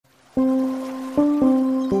At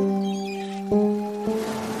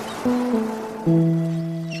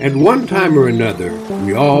one time or another,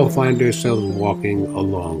 we all find ourselves walking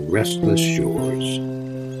along restless shores.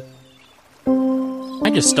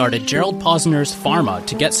 I just started Gerald Posner's Pharma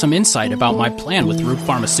to get some insight about my plan with Root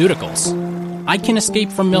Pharmaceuticals. I can escape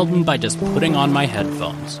from Milton by just putting on my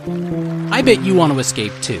headphones. I bet you want to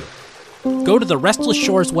escape too. Go to the Restless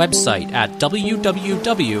Shores website at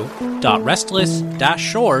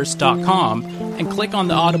www.restless-shores.com and click on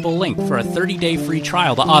the Audible link for a 30-day free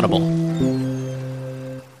trial to Audible.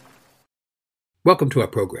 Welcome to our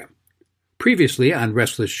program. Previously on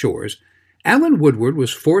Restless Shores, Alan Woodward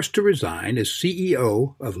was forced to resign as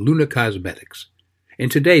CEO of Luna Cosmetics. In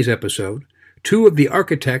today's episode, two of the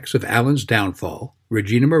architects of Alan's downfall,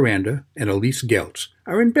 Regina Miranda and Elise Geltz,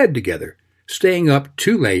 are in bed together, staying up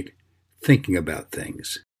too late, thinking about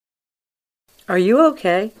things. Are you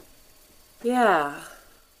okay? Yeah.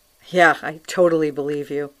 Yeah, I totally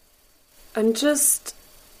believe you. I'm just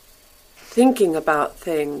thinking about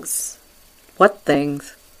things. What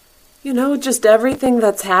things? You know, just everything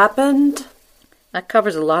that's happened. That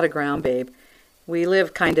covers a lot of ground, babe. We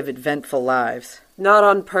live kind of eventful lives. Not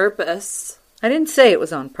on purpose. I didn't say it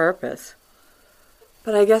was on purpose.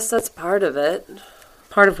 But I guess that's part of it.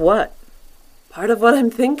 Part of what? Part of what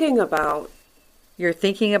I'm thinking about. You're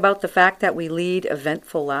thinking about the fact that we lead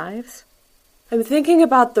eventful lives? I'm thinking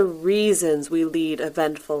about the reasons we lead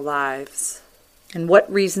eventful lives. And what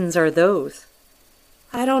reasons are those?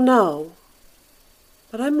 I don't know.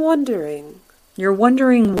 But I'm wondering. You're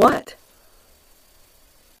wondering what?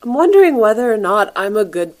 I'm wondering whether or not I'm a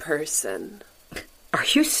good person. Are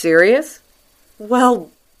you serious?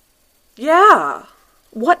 Well, yeah.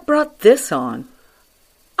 What brought this on?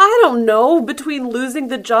 I don't know, between losing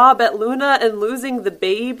the job at Luna and losing the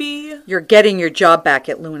baby. You're getting your job back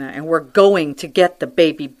at Luna, and we're going to get the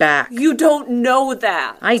baby back. You don't know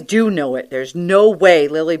that. I do know it. There's no way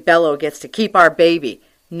Lily Bello gets to keep our baby.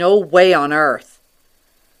 No way on earth.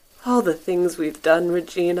 All the things we've done,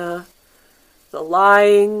 Regina. The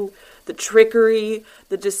lying, the trickery,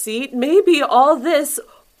 the deceit. Maybe all this,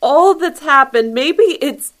 all that's happened, maybe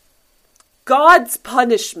it's God's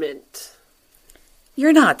punishment.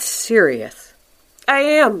 You're not serious. I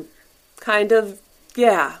am. Kind of,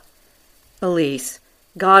 yeah. Elise,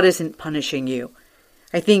 God isn't punishing you.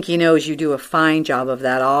 I think He knows you do a fine job of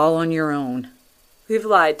that all on your own. We've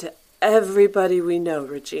lied to everybody we know,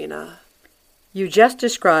 Regina. You just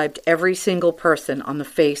described every single person on the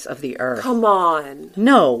face of the earth. Come on.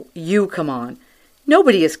 No, you come on.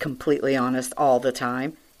 Nobody is completely honest all the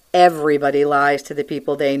time. Everybody lies to the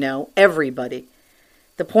people they know. Everybody.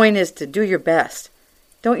 The point is to do your best.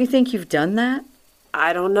 Don't you think you've done that?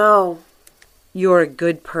 I don't know. You're a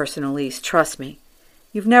good person, Elise. Trust me.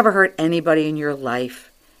 You've never hurt anybody in your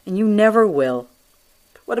life, and you never will.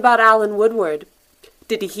 What about Alan Woodward?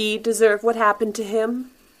 Did he deserve what happened to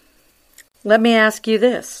him? Let me ask you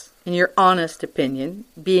this, in your honest opinion,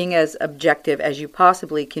 being as objective as you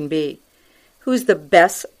possibly can be. Who's the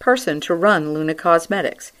best person to run Luna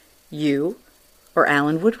Cosmetics? You or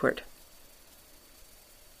Alan Woodward?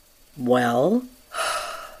 Well?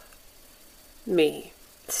 Me.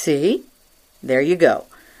 See? There you go.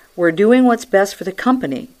 We're doing what's best for the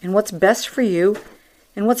company, and what's best for you,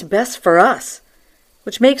 and what's best for us,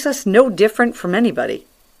 which makes us no different from anybody.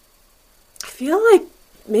 I feel like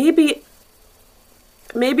maybe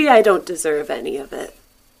I don't deserve any of it.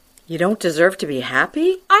 You don't deserve to be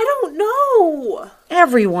happy? I don't know.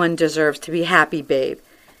 Everyone deserves to be happy, babe.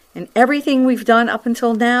 And everything we've done up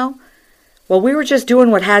until now, well, we were just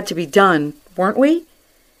doing what had to be done, weren't we?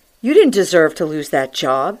 You didn't deserve to lose that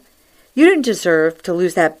job. You didn't deserve to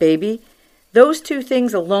lose that baby. Those two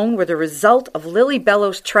things alone were the result of Lily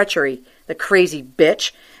Bello's treachery, the crazy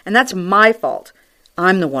bitch, and that's my fault.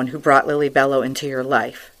 I'm the one who brought Lily Bello into your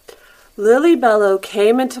life. Lily Bello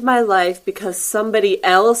came into my life because somebody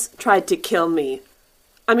else tried to kill me.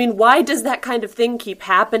 I mean, why does that kind of thing keep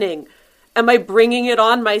happening? Am I bringing it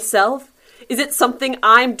on myself? Is it something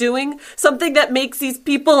I'm doing? Something that makes these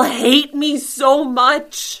people hate me so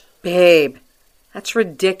much? Babe, that's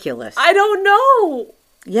ridiculous. I don't know.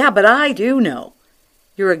 Yeah, but I do know.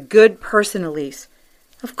 You're a good person, Elise.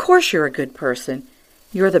 Of course you're a good person.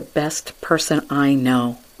 You're the best person I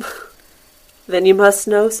know. Then you must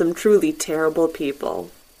know some truly terrible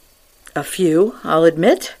people. A few, I'll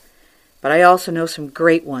admit. But I also know some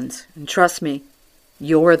great ones. And trust me,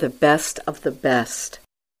 you're the best of the best.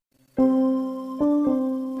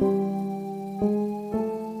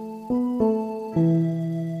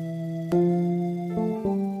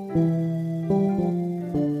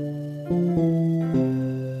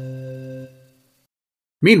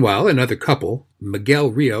 Meanwhile, another couple,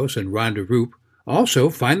 Miguel Rios and Rhonda Roop, also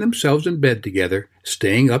find themselves in bed together,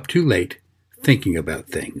 staying up too late, thinking about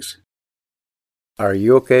things. Are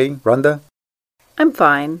you okay, Rhonda? I'm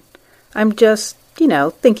fine. I'm just,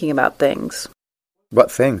 thinking about things.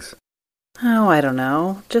 What things? Oh, I don't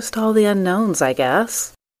know. Just all the unknowns, I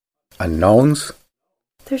guess. Unknowns?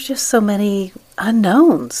 There's just so many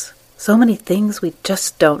unknowns. So many things we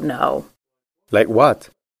just don't know. Like what?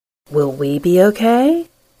 Will we be okay?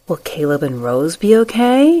 Will Caleb and Rose be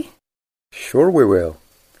okay? Sure we will,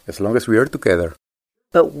 as long as we are together.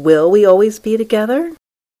 But will we always be together?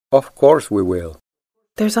 Of course we will.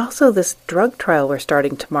 There's also this drug trial we're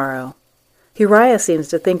starting tomorrow. Uriah seems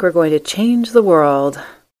to think we're going to change the world.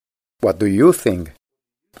 What do you think?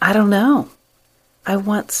 I don't know. I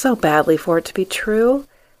want so badly for it to be true,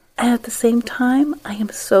 and at the same time, I am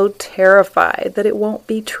so terrified that it won't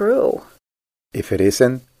be true. If it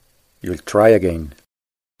isn't, you'll try again.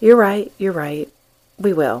 You're right.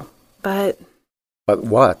 We will. But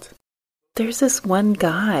what? there's this one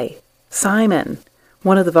guy, Simon,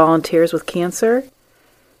 one of the volunteers with cancer.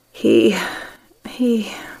 He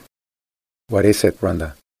What is it,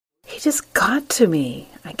 Rhonda? just got to me,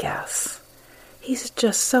 I guess. He's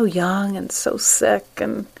just so young and so sick,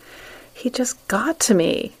 and he just got to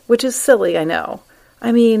me, which is silly, I know.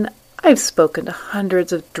 I mean, I've spoken to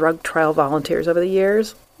hundreds of drug trial volunteers over the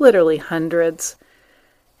years, literally hundreds,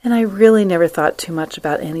 and I really never thought too much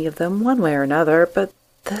about any of them one way or another, but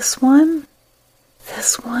this one,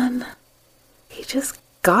 he just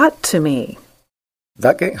got to me.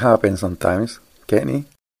 That can happen sometimes, can't it?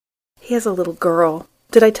 He has a little girl.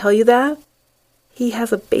 Did I tell you that? He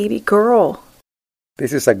has a baby girl.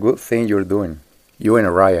 This is a good thing you're doing, you and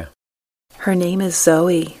Araya. Her name is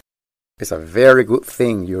Zoe. It's a very good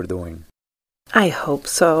thing you're doing. I hope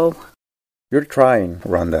so. You're trying,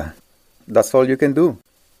 Rhonda. That's all you can do.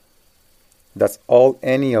 That's all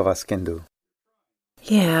any of us can do.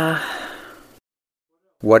 Yeah.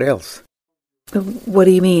 What else? What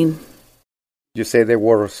do you mean? You said there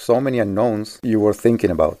were so many unknowns you were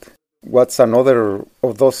thinking about. What's another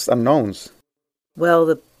of those unknowns? Well,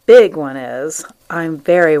 the big one is, I'm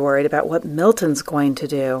very worried about what Milton's going to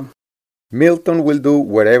do. Milton will do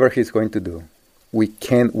whatever he's going to do. We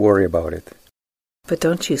can't worry about it. But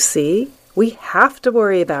don't you see? We have to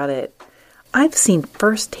worry about it. I've seen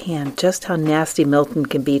firsthand just how nasty Milton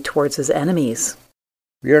can be towards his enemies.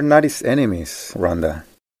 We are not his enemies, Rhonda.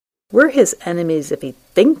 We're his enemies if he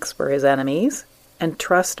thinks we're his enemies. And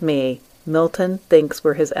trust me, Milton thinks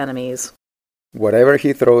we're his enemies. Whatever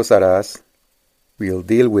he throws at us, we'll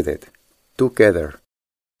deal with it. Together.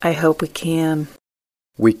 I hope we can.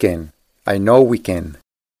 We can. I know we can.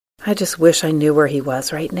 I just wish I knew where he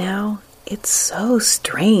was right now. It's so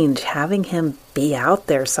strange having him be out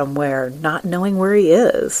there somewhere, not knowing where he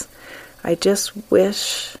is. I just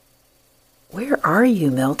wish... Where are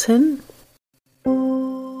you, Milton?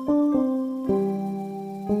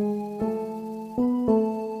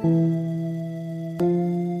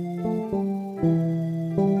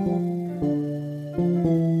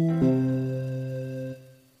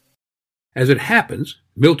 As it happens,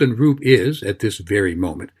 Milton Roop is, at this very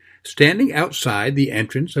moment, standing outside the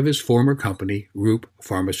entrance of his former company, Roop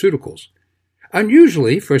Pharmaceuticals.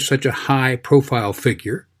 Unusually for such a high-profile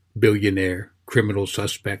figure, billionaire, criminal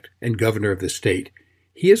suspect, and governor of the state,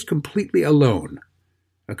 he is completely alone,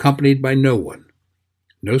 accompanied by no one.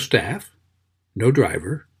 No staff, no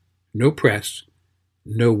driver, no press,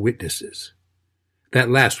 no witnesses. That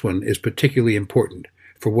last one is particularly important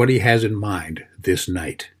for what he has in mind this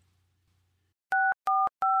night.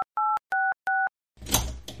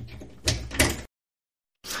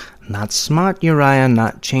 Not smart, Uriah,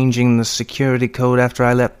 not changing the security code after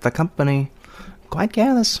I left the company. Quite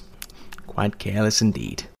careless. Quite careless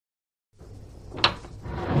indeed.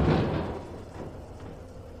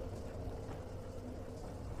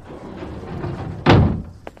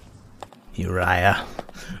 Uriah.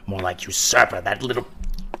 More like usurper, that little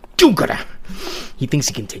do-gooder. He thinks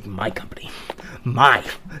he can take my company,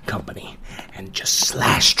 and just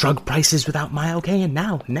slash drug prices without my okay. And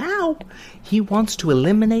now, he wants to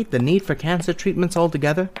eliminate the need for cancer treatments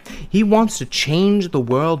altogether. He wants to change the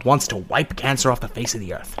world, wants to wipe cancer off the face of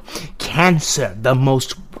the earth. Cancer, the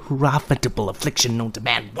most profitable affliction known to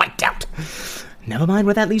man, wiped out. Never mind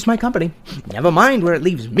where that leaves my company. Never mind where it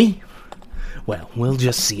leaves me. Well, we'll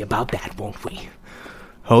just see about that, won't we?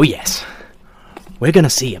 Oh, yes. We're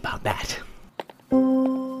gonna see about that.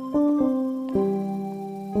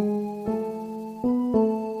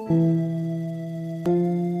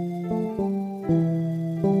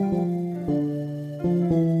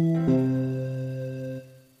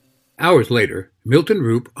 Hours later, Milton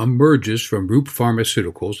Roop emerges from Roop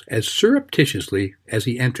Pharmaceuticals as surreptitiously as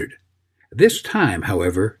he entered. This time,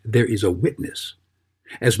 however, there is a witness.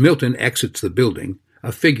 As Milton exits the building,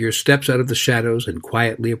 a figure steps out of the shadows and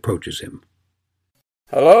quietly approaches him.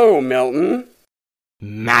 Hello, Milton.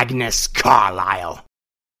 Magnus Carlyle.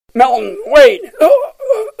 Milton, wait!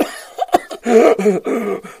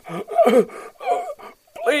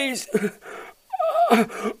 Please,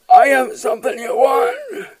 I have something you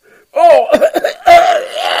want. Oh!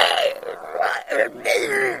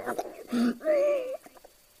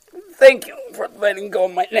 Thank you for letting go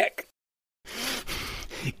of my neck.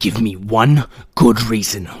 Give me one good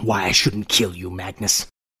reason why I shouldn't kill you, Magnus.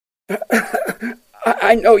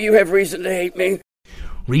 I know you have reason to hate me.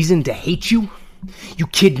 Reason to hate you? You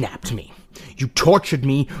kidnapped me. You tortured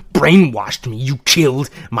me, brainwashed me. You killed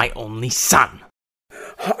my only son.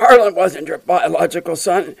 Harlan wasn't your biological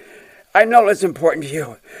son. I know it's important to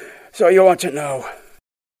you, so you want to know.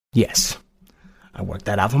 Yes. I worked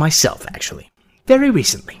that out for myself, actually. Very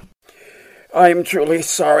recently. I am truly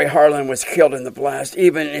sorry Harlan was killed in the blast,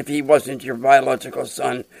 even if he wasn't your biological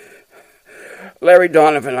son. Larry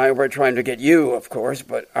Donovan and I were trying to get you, of course,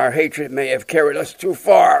 but our hatred may have carried us too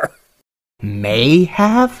far. May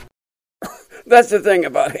have? That's the thing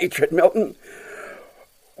about hatred, Milton.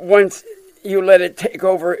 Once you let it take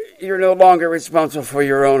over, you're no longer responsible for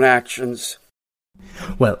your own actions.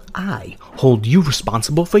 Well, I hold you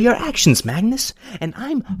responsible for your actions, Magnus, and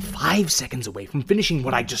I'm 5 seconds away from finishing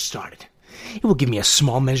what I just started. It will give me a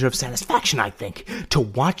small measure of satisfaction, I think, to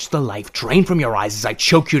watch the life drain from your eyes as I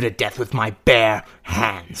choke you to death with my bare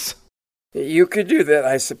hands. You could do that,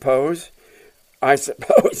 I suppose. I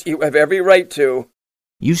suppose you have every right to.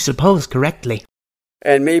 You suppose correctly.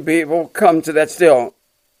 And maybe it will come to that still.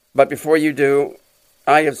 But before you do,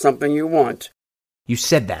 I have something you want. You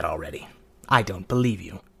said that already. I don't believe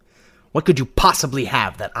you. What could you possibly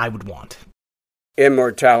have that I would want?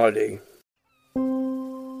 Immortality.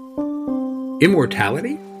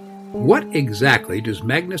 Immortality? What exactly does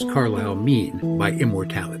Magnus Carlyle mean by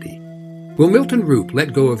immortality? Will Milton Roop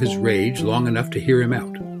let go of his rage long enough to hear him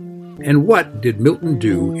out? And what did Milton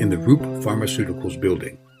do in the Roop Pharmaceuticals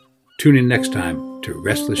building? Tune in next time to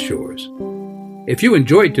Restless Shores. If you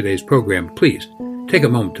enjoyed today's program, please take a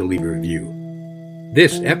moment to leave a review.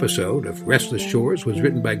 This episode of Restless Shores was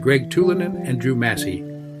written by Greg Tulinen and Drew Massey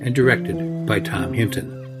and directed by Tom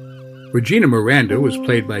Hinton. Regina Miranda was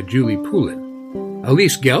played by Julie Poulin.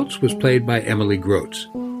 Elise Geltz was played by Emily Groats.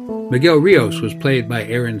 Miguel Rios was played by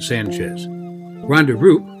Aaron Sanchez. Rhonda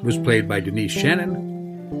Roop was played by Denise Shannon.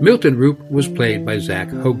 Milton Roop was played by Zach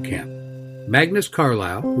Hoagkamp. Magnus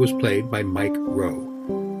Carlyle was played by Mike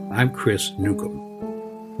Rowe. I'm Chris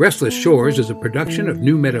Newcomb. Restless Shores is a production of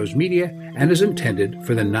New Meadows Media and is intended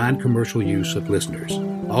for the non-commercial use of listeners.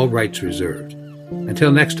 All rights reserved.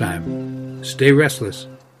 Until next time, stay restless.